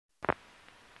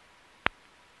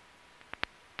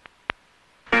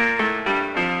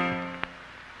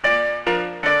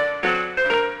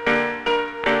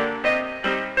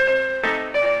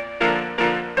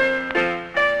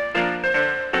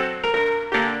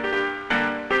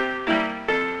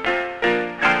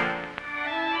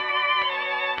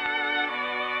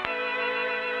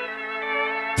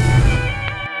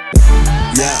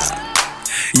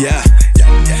Yeah.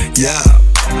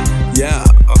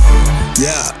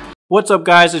 What's up,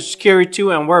 guys? It's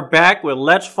Security2 and we're back with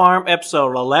Let's Farm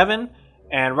episode 11.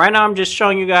 And right now I'm just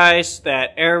showing you guys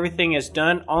that everything is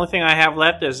done. Only thing I have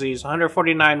left is these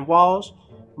 149 walls,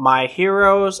 my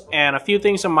heroes, and a few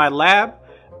things in my lab.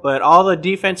 But all the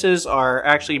defenses are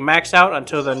actually maxed out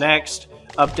until the next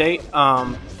update.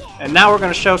 And now we're going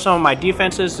to show some of my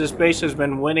defenses. This base has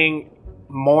been winning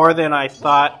more than I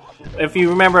thought. If you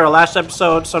remember the last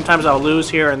episode, sometimes I'll lose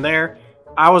here and there.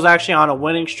 I was actually on a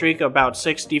winning streak of about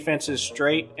 6 defenses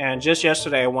straight, and just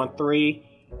yesterday I won 3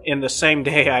 in the same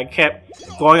day. I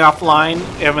kept going offline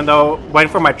even though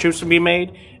waiting for my troops to be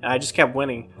made, and I just kept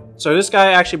winning. So this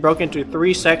guy actually broke into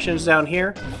 3 sections down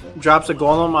here, drops a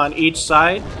golem on each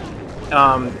side,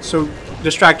 so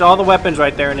distract all the weapons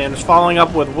right there, and then is following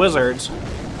up with wizards.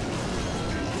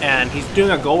 And he's doing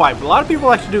a go wipe. A lot of people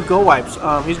like to do go wipes.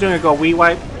 He's doing a go we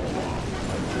wipe.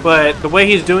 But the way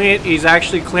he's doing it, he's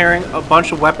actually clearing a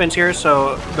bunch of weapons here,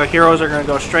 so the heroes are going to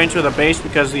go straight into the base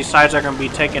because these sides are going to be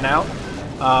taken out.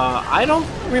 I don't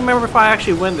remember if I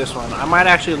actually win this one. I might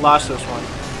actually lost this one.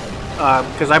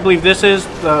 Because I believe this is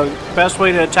the best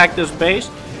way to attack this base.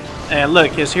 And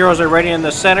look, his heroes are ready in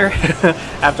the center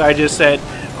after I just said,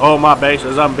 oh, my base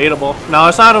is unbeatable. No,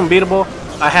 it's not unbeatable.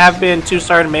 I have been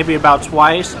 2-starred maybe about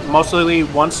twice, mostly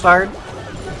 1-starred.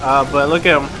 But look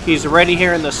at him. He's ready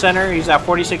here in the center. He's at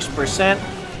 46%.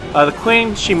 The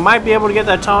queen, she might be able to get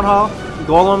that town hall.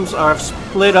 Golems are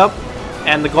split up,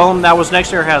 and the golem that was next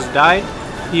to her has died.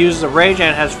 He used the rage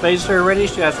and has phased her already.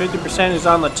 She has 50%. Is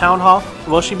on the town hall.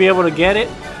 Will she be able to get it?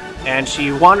 And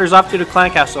she wanders off to the clan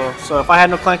castle. So if I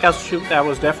had no clan castle troop, that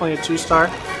was definitely a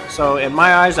 2-star. So in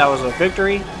my eyes, that was a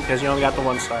victory because you only got the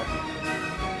 1-star.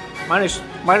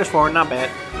 Minus 4, not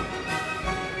bad.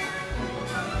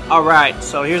 Alright,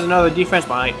 so here's another defense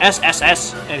by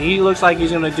SSS, and he looks like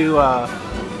he's going to do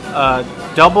a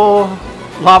double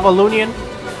lava Balloonian.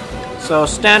 So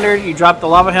standard, you drop the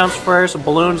lava hounds first,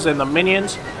 balloons, and the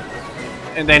minions.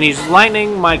 And then he's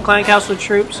lightning my clan castle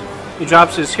troops. He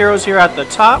drops his heroes here at the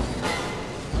top.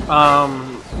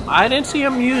 I didn't see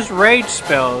him use rage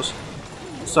spells,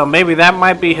 so maybe that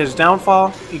might be his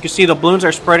downfall. You can see the balloons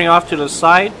are spreading off to the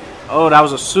side. Oh, that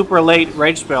was a super late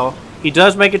rage spell. He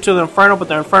does make it to the Inferno, but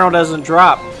the Inferno doesn't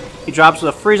drop. He drops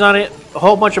the freeze on it, a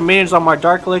whole bunch of minions on my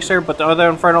Dark Elixir, but the other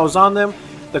Inferno is on them.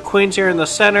 The Queen's here in the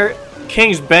center.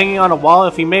 King's banging on a wall.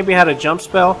 If he maybe had a jump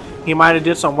spell, he might have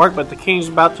did some work, but the King's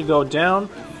about to go down.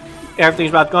 Everything's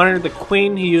about to go under. The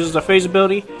Queen, he uses the phase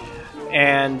ability,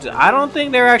 and I don't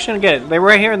think they're actually going to get it. They're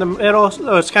right here in the middle,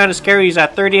 so it's kind of scary. He's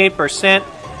at 38%.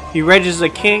 He rages the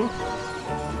King,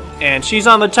 and she's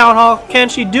on the Town Hall. Can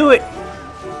she do it?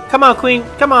 Come on, Queen.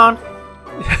 Come on.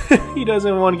 He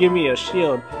doesn't want to give me a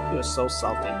shield. He was so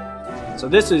salty. So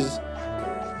this is...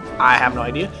 I have no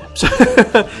idea.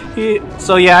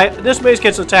 So yeah, this base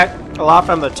gets attacked a lot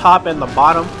from the top and the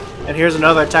bottom. And here's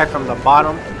another attack from the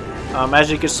bottom.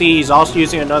 As you can see, he's also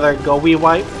using another go we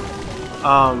wipe.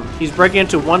 He's breaking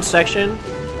into one section.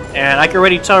 And I can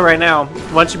already tell right now,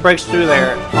 once he breaks through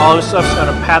there, all his stuff's going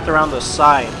to path around the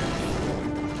side.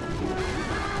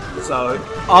 So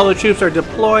all the troops are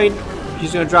deployed.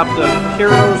 He's going to drop the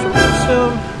heroes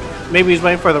soon. Maybe he's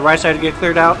waiting for the right side to get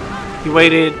cleared out. He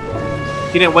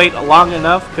didn't wait long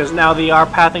enough because now they are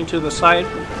pathing to the side.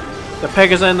 The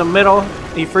P.E.K.K.A is in the middle.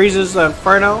 He freezes the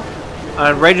Inferno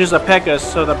and rages the P.E.K.K.A.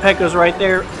 So the P.E.K.K.A is right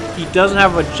there. He doesn't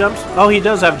have a jump. Oh, he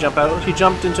does have jump out. He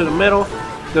jumped into the middle.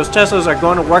 Those Teslas are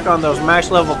going to work on those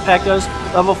max level P.E.K.K.A s.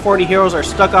 Level 40 heroes are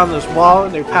stuck on this wall.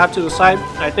 They path to the side.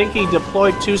 I think he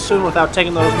deployed too soon without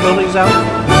taking those buildings out.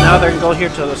 Now they're going to go here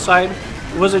to the side.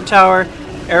 Wizard Tower,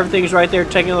 everything's right there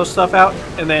taking those stuff out,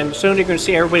 and then soon you're going to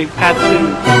see everybody path to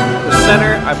the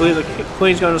center. I believe the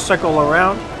Queen's going to circle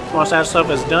around once that stuff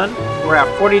is done. We're at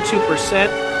 42%.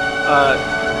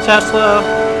 Tesla,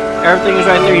 everything is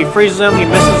right there. He freezes them, he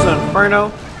misses the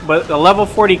Inferno, but the level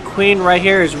 40 Queen right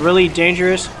here is really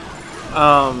dangerous.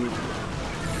 Oh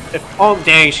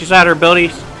dang, she's at her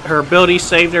ability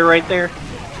saved her right there.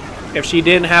 If she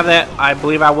didn't have that, I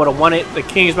believe I would have won it. The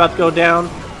King's about to go down.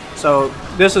 So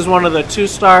this is one of the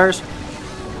 2-stars.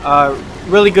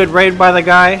 Really good raid by the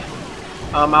guy.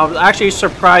 I was actually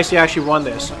surprised he actually won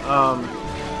this.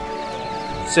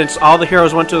 Since all the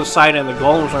heroes went to the side and the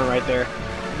golems went right there.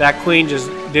 That Queen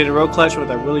just did a real clutch with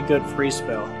a really good free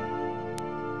spell.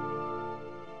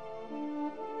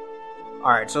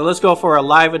 Alright, so let's go for a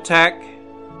live attack.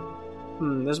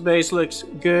 This base looks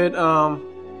good. A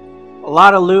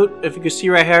lot of loot. If you can see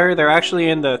right here, they're actually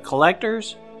in the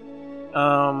collectors.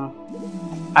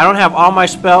 I don't have all my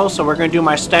spells, so we're going to do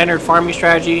my standard farming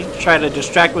strategy. Try to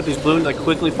distract with these balloons and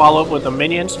quickly follow up with the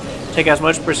minions. Take as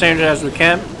much percentage as we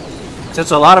can.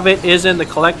 Since a lot of it is in the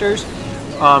collectors,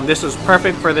 this is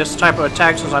perfect for this type of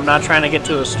attack since I'm not trying to get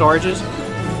to the storages.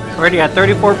 Already at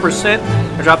 34%.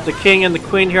 I dropped the king and the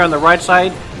queen here on the right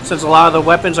side since a lot of the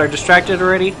weapons are distracted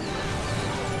already.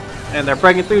 And they're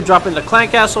breaking through, dropping the clan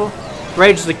castle.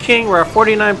 Rage the king, we're at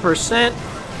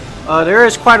 49%. There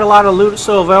is quite a lot of loot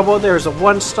still available. There's a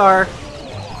 1-star.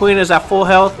 Queen is at full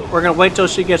health. We're going to wait till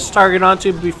she gets targeted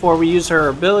onto before we use her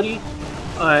ability.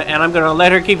 And I'm going to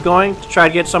let her keep going to try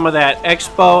to get some of that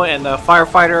expo and the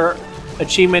firefighter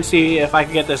achievement, see if I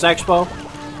can get this expo.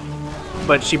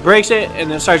 But she breaks it and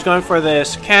then starts going for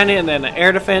this cannon and then the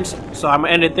air defense. So I'm going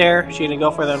to end it there. She didn't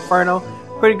go for the inferno.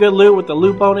 Pretty good loot with the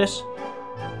loot bonus.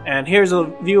 And here's a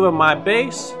view of my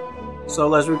base. So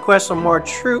let's request some more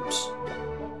troops.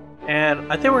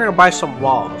 And I think we're going to buy some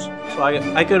walls. So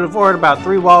I could afford about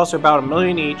 3 walls, they're about $1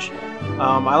 million each.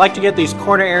 I like to get these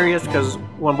corner areas because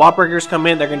when wall breakers come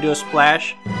in, they're going to do a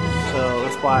splash. So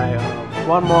let's buy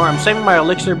one more. I'm saving my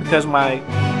elixir because my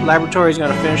laboratory is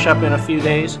going to finish up in a few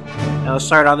days. And I'll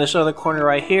start on this other corner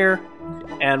right here.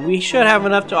 And we should have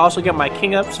enough to also get my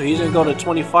king up. So he's going to go to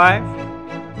 25.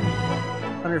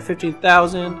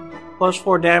 115,000 plus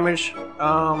 4 damage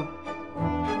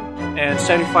and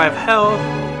 75 health.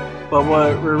 But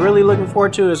what we're really looking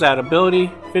forward to is that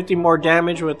ability, 50 more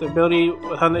damage with the ability with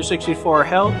 164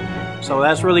 health. So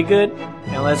that's really good.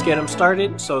 And let's get him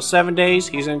started. So 7 days,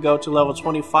 he's going to go to level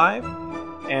 25.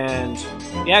 And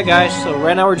yeah, guys, so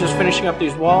right now we're just finishing up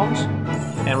these walls.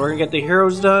 And we're going to get the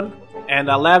heroes done. And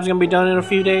the lab's going to be done in a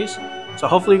few days. So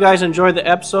hopefully you guys enjoyed the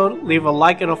episode. Leave a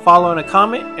like and a follow and a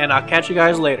comment. And I'll catch you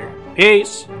guys later.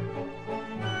 Peace!